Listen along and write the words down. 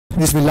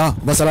Bismillah,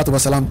 wassalatu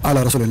wassalam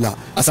ala rasulillah.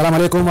 Assalamu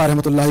alaikum wa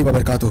rahmatullahi wa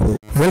barakatuhu.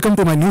 Welcome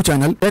to my new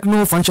channel,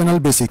 Techno Functional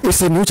Basic. It's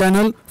a new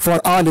channel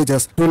for all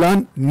ages to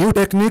learn new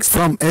techniques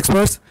from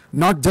experts,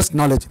 not just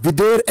knowledge, with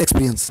their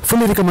experience.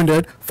 Fully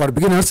recommended for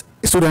beginners,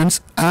 students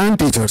and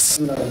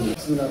teachers.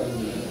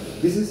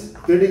 This is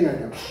trading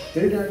item.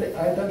 Trading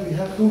item we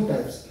have two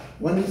types.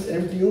 One is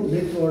MTO,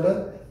 make to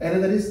order.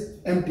 Another is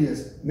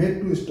MTS,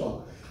 make to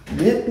stock.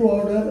 Make to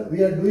order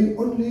we are doing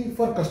only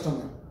for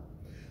customer.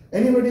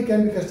 Anybody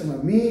can be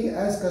customer. Me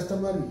as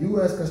customer, you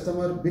as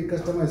customer, big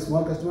customer,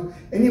 small customer.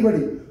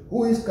 Anybody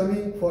who is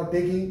coming for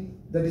taking,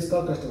 that is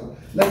called customer.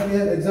 Like we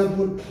have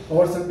example,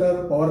 power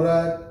center, power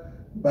rack,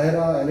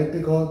 Bahra,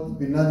 electric house,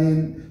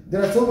 Binadin.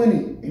 There are so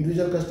many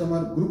individual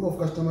customer, group of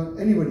customer,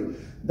 anybody.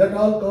 That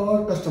all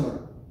called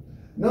customer.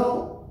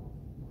 Now,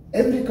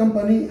 every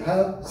company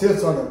have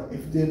sales order.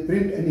 If they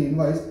print any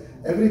invoice,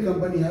 every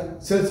company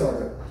have sales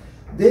order.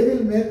 They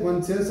will make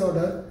one sales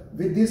order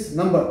with this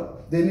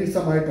number. They need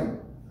some item.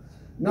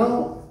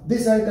 Now,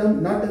 this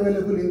item not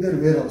available in their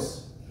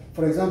warehouse.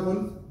 For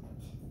example,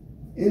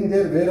 in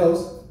their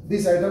warehouse,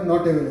 this item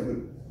not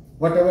available.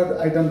 Whatever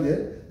item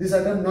there, this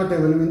item not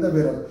available in the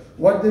warehouse.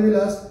 What they will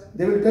ask,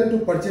 they will tell to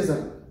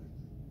purchaser,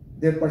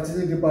 their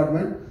purchasing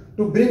department,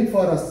 to bring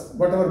for us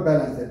whatever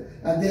balance there.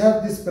 And they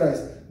have this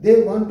price.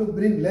 They want to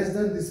bring less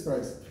than this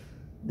price.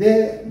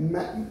 They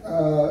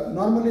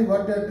normally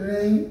what they are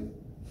trying,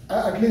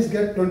 at least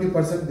get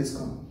 20%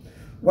 discount.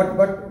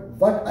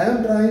 What I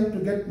am trying to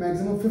get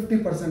maximum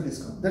 50%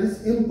 discount. That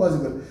is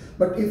impossible.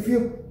 But if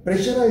you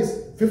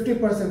pressurize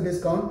 50%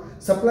 discount,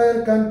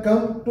 supplier can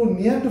come to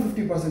near to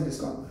 50%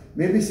 discount.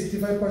 Maybe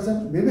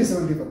 65%, maybe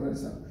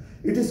 75%.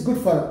 It is good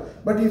for us.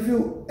 But if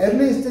you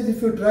early stage,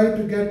 if you try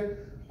to get,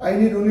 I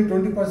need only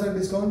 20%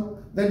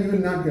 discount, then you will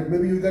not get.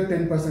 Maybe you get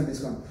 10%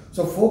 discount.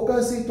 So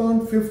focus it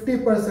on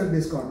 50%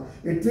 discount.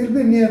 It will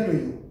be near to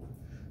you.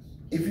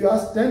 If you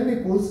ask 10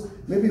 people,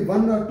 maybe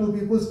 1 or 2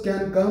 people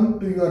can come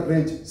to your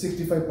range,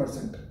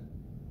 65%.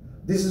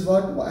 This is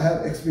what I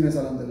have experienced,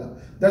 alhamdulillah.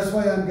 That's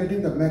why I am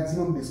getting the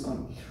maximum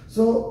discount.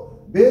 So,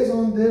 based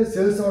on their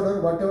sales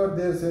order, whatever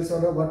their sales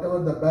order,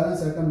 whatever the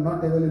balance item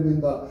not available in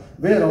the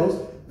warehouse,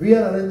 we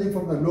are arranging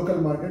from the local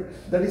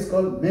market. That is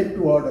called make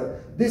to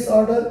order. This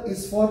order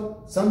is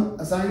for some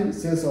assigned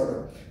sales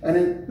order and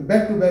a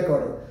back-to-back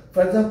order.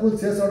 For example,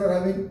 sales order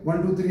having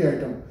 1, 2, 3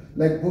 items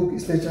like book,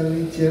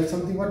 stationery, chair,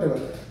 something, whatever.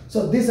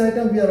 So this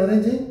item we are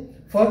arranging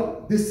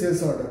for this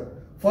sales order,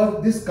 for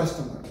this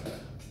customer.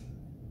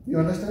 You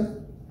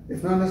understand?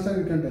 If not understand,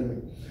 you can tell me.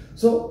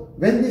 So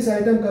when this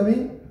item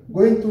coming,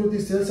 going through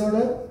this sales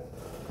order,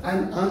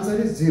 and answer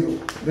is 0.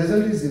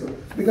 Result is 0.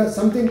 Because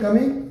something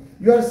coming,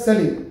 you are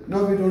selling.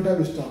 Now we don't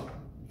have stock.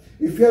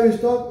 If you have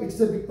stock, it's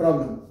a big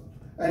problem.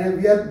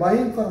 And we are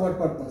buying for what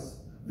purpose?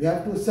 We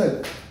have to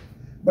sell.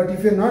 But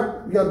if you're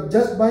not, you are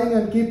just buying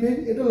and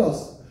keeping, it will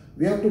loss.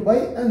 We have to buy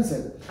and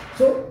sell.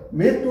 So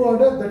make to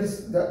order, that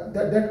is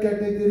that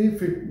category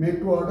fit. Make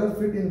to order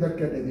fit in that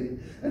category.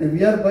 And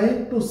we are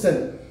buying to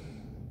sell.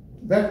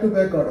 Back to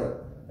back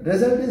order.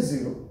 Result is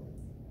 0.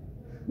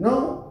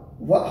 Now,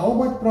 how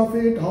much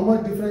profit, how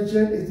much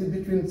differentiate is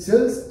between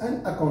sales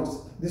and accounts?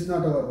 This is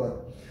not our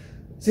work.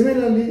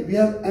 Similarly, we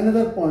have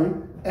another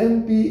point,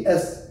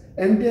 MTS.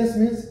 MTS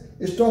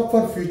means stock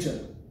for future.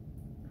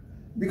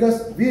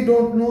 Because we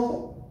don't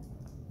know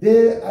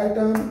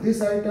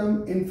this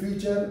item in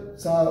future,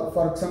 so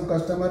for some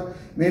customer,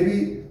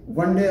 maybe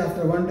one day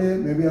after one day,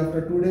 maybe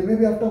after 2 days,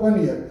 maybe after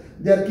 1 year.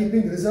 They are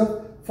keeping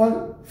reserve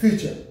for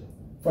future,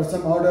 for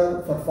some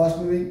order, for fast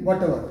moving,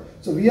 whatever.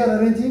 So we are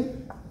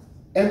arranging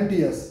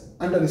MTS,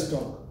 under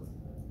stock.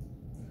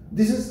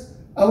 This is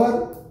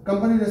our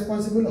company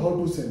responsible how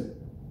to sell.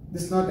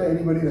 This is not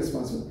anybody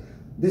responsible.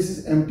 This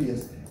is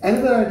MTS.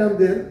 Another item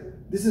there,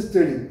 this is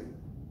trading.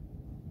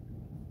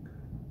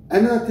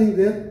 Another thing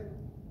there,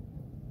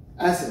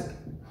 asset.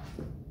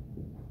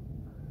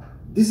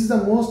 This is the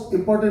most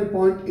important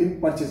point in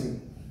purchasing.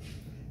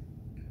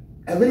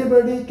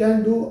 Everybody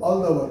can do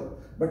all the work,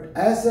 but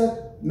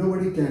asset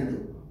nobody can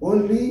do.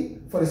 Only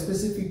for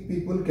specific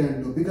people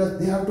can do, because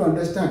they have to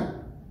understand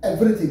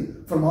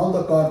everything from all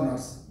the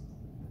corners.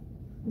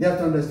 They have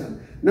to understand.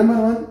 Number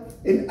one,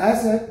 in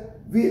asset,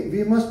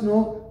 we must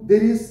know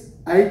there is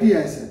IT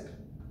asset.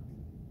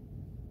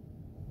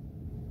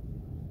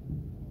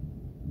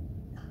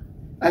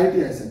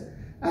 IT asset.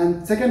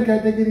 And second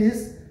category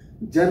is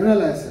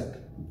general asset.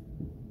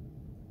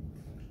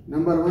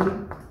 Number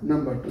 1,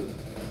 number 2.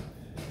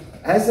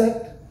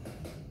 Asset.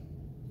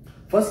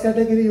 First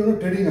category,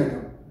 trading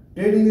item.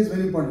 Trading is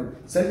very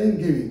important. Selling,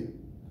 giving.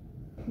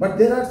 But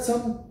there are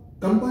some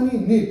company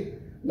need,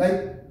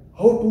 like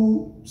how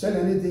to sell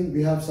anything.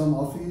 We have some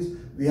office,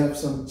 we have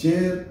some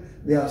chair,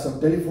 we have some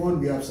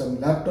telephone, we have some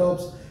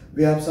laptops,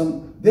 we have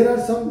some, there are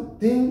some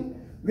thing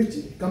which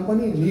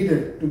company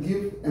needed to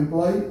give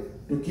employee,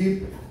 to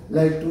keep,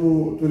 like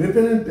to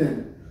represent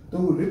them.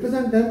 To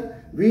represent them,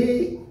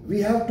 we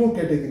have two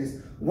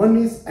categories. One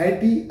is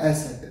IT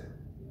asset.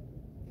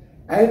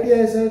 IT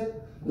asset,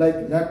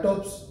 like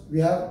laptops, we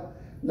have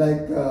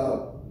like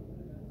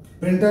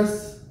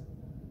printers,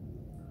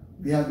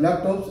 We have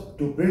laptops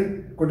to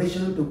print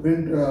quotation, to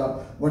print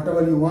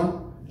whatever you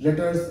want,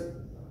 letters,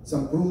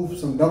 some proof,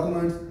 some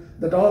documents,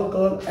 that all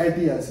called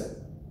IT asset.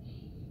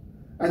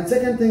 And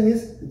second thing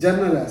is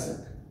general asset.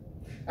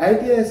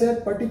 IT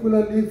asset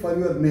particularly for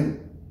your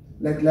name,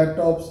 like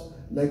laptops,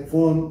 like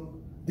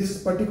phone, this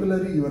is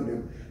particularly your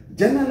name.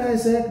 General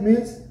asset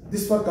means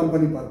this for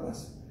company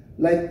purpose,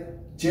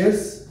 like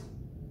chairs,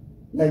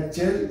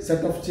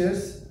 set of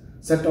chairs,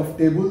 set of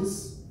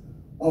tables,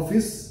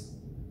 office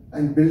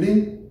and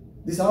building,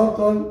 these are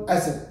called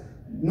asset.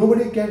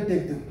 Nobody can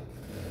take them.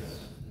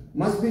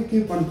 Must be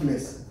keep one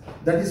place.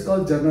 That is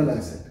called general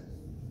asset.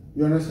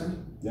 You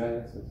understand? Yeah,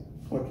 yes.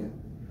 Okay.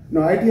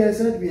 Now IT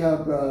asset, we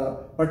have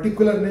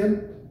particular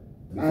name.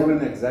 Before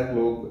an exact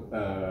log,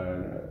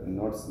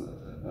 not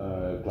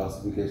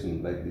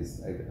classification like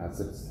this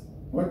assets.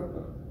 What?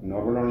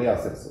 Normal only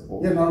assets.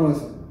 Oh. Yeah, normal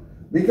asset.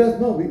 Because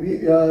no,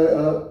 we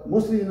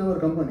mostly in our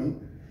company,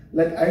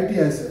 like IT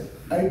asset,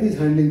 IT is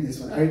handling this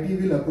one.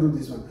 IT will approve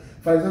this one.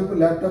 For example,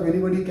 laptop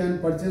anybody can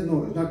purchase.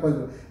 No, it's not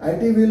possible.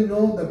 IT will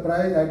know the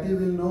price. IT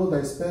will know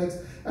the specs.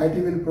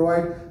 IT will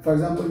provide. For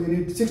example, you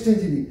need 16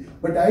 GB,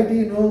 but IT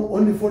know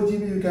only 4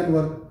 GB you can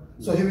work.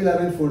 So he will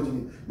arrange 4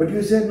 GB. But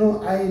you say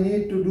no, I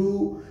need to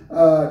do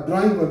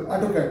drawing work,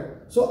 AutoCAD.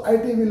 So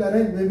IT will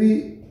arrange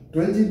maybe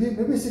 12 GB,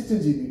 maybe 16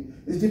 GB.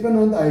 It depends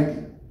on the IT.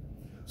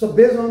 So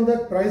based on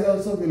that, price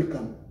also will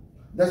come.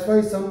 That's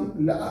why some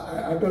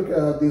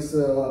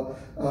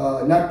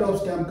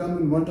laptops can come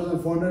in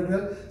 1,400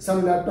 real,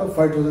 some laptop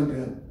 5,000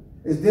 real.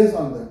 It's based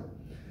on that.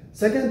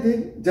 Second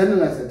thing,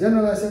 general asset.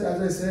 General asset,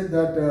 as I said,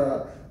 that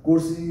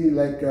kursi,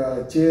 like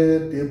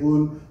chair,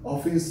 table,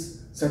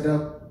 office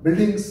setup,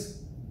 buildings,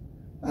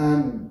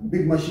 and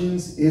big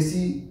machines,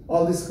 AC,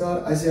 all this car,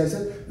 IC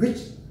asset, which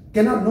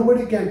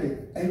nobody can take,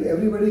 and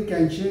everybody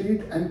can share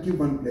it and keep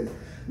one place.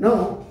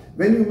 Now,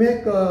 when you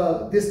make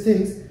these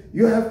things,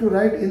 you have to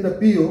write in the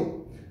PO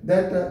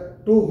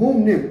that to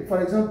whom name.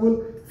 For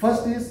example,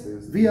 first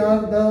is we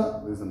are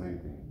the. This is the main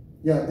thing.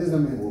 Yeah, this is the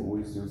main thing. Who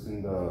is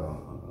using the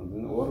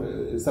or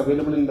it's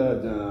available in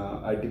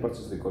the IT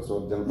purchase request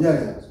or general.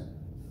 Yeah.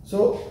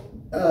 So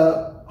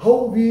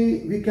how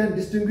we can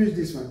distinguish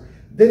this one?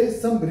 There is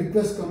some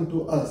request come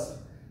to us.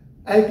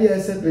 IT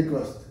asset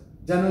request,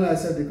 general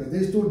asset request.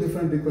 These two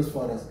different requests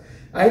for us.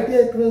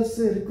 IT request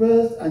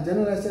and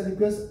general asset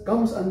request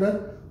comes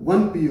under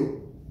one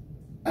PO,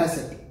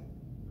 asset.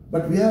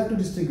 But we have to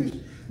distinguish.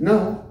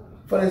 Now,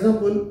 for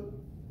example,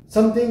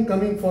 something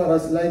coming for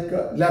us like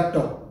a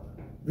laptop.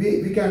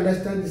 We can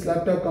understand this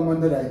laptop come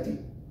under IT.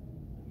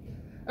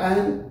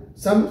 And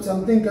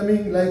something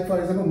coming like, for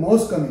example,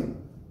 mouse coming.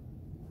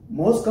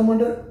 Mouse come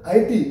under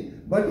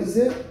IT, but is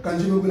a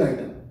consumable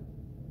item.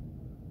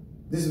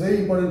 This is very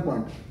important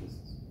point.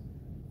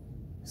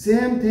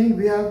 Same thing,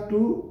 we have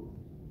to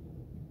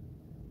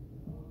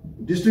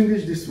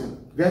distinguish this one.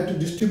 We have to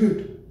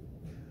distribute.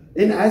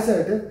 In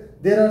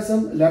asset, there are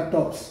some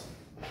laptops.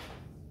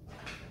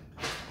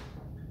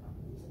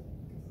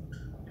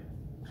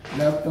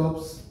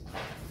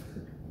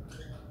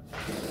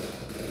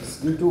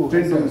 Need to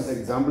give some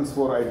examples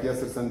for IT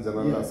assets and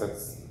general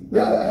assets.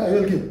 Yeah, I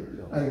will give.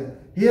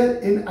 Here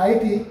in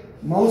IT,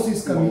 mouse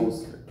is coming.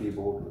 Mouse,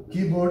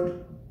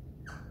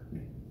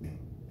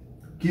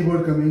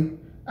 Keyboard coming,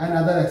 and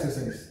other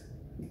accessories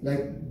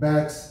like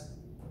bags,